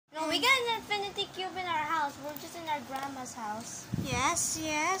We got an infinity cube in our house. We're just in our grandma's house. Yes,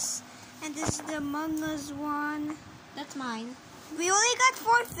 yes. And this is the Among Us one. That's mine. We only got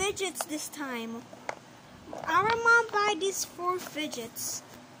 4 fidgets this time. Our mom buy these 4 fidgets.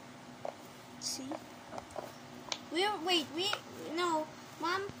 See? No,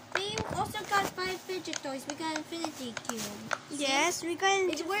 Mom, we also got 5 fidget toys. We got infinity cube. Yes, we got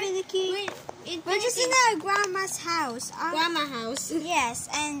infinity cube. We're just in our grandma's house. Grandma house. Yes,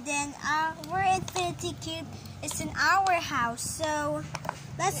 and then our infinity cube is in our house. So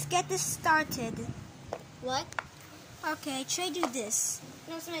let's get this started. What? Okay, trade you this.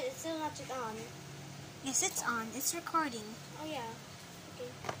 No, Smith, it's still not yet on. Yes, it's on. It's recording. Oh yeah.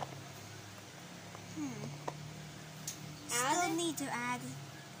 Okay. Still need to add.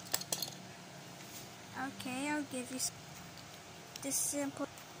 Okay, I'll give you this simple.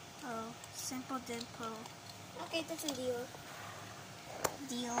 Oh, simple dimple. Okay, that's a deal.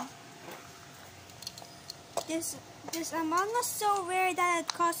 Deal. This Among Us so rare that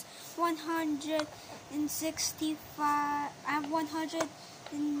it costs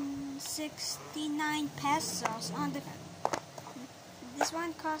 169 pesos on the. This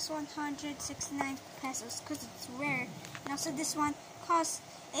one costs 169 pesos because it's rare. And also this one costs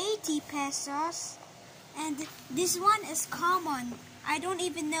 80 pesos. And this one is common. I don't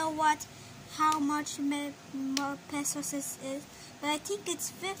even know how much more pesos this is. But I think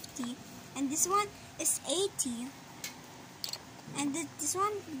it's 50. And this one is 80. And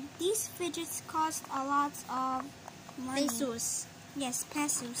these fidgets cost a lot of money. Pesos. Yes,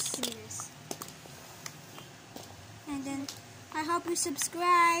 pesos. Yes. And then I hope you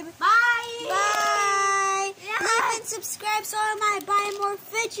subscribe. Bye! Bye! Yeah. Like and subscribe so I might buy more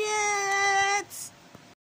fidgets!